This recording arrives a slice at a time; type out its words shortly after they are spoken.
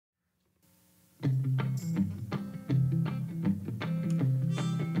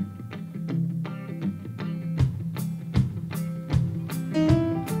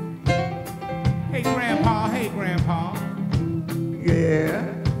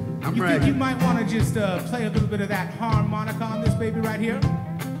You right think you here. might want to just play a little bit of that harmonica on this baby right here?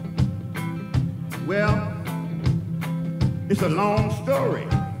 Well, it's a long story.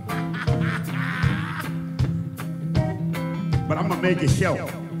 But I'm gonna make it short. All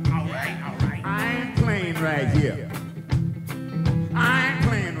right. I ain't playing right here. I ain't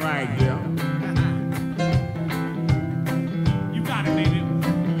playing right here. You got it, baby.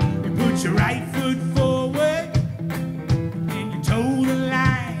 You put your right foot forward, and you toe the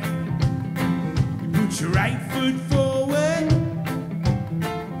line. You put your right foot forward,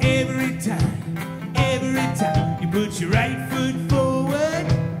 every time. You put your right foot forward,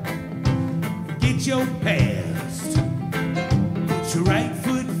 forget your past. Put your right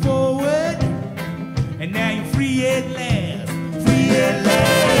foot forward, and now you're free at last. Free at last.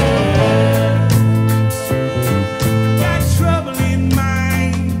 Got trouble in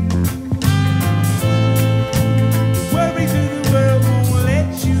mind. The worries of the world won't let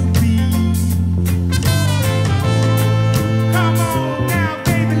you be. Come on now,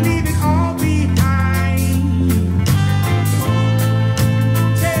 baby, leave it all behind.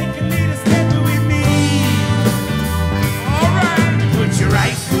 Take a little step with me. All right. Put your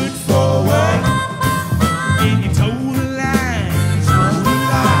right foot forward, and you toe the line.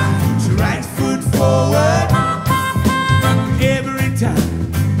 Put your right foot forward, every time.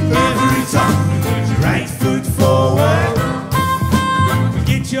 Put your right foot forward,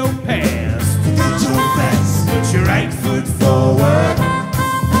 forget your past. Put your right foot forward,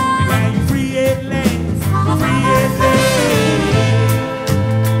 and now you're free at last. Free at last.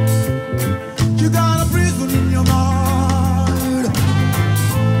 You got a prison in your mind.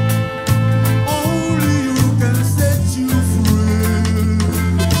 Only you can set you free.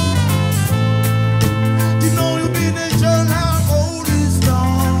 You know you've been a child how old is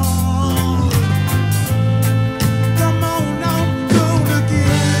done. Come on now, go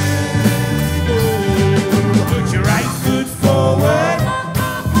again. Put your right foot forward,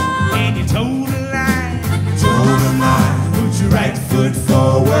 and you toe the line. Put your right foot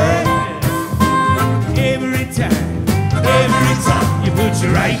forward, every time. You put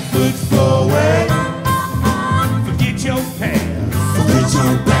your right foot forward, forget your past.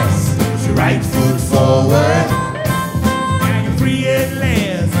 Put your right foot forward, now you're free at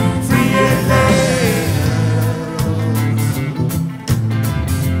last. Free at last.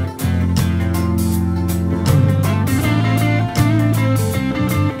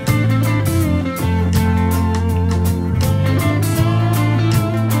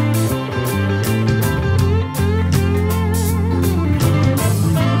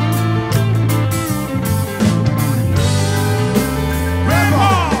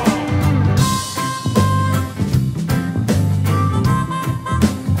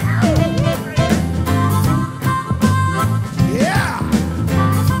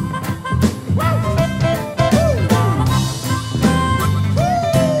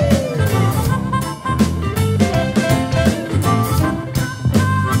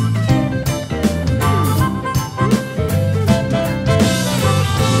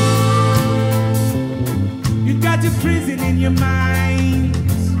 You got the prison in your mind.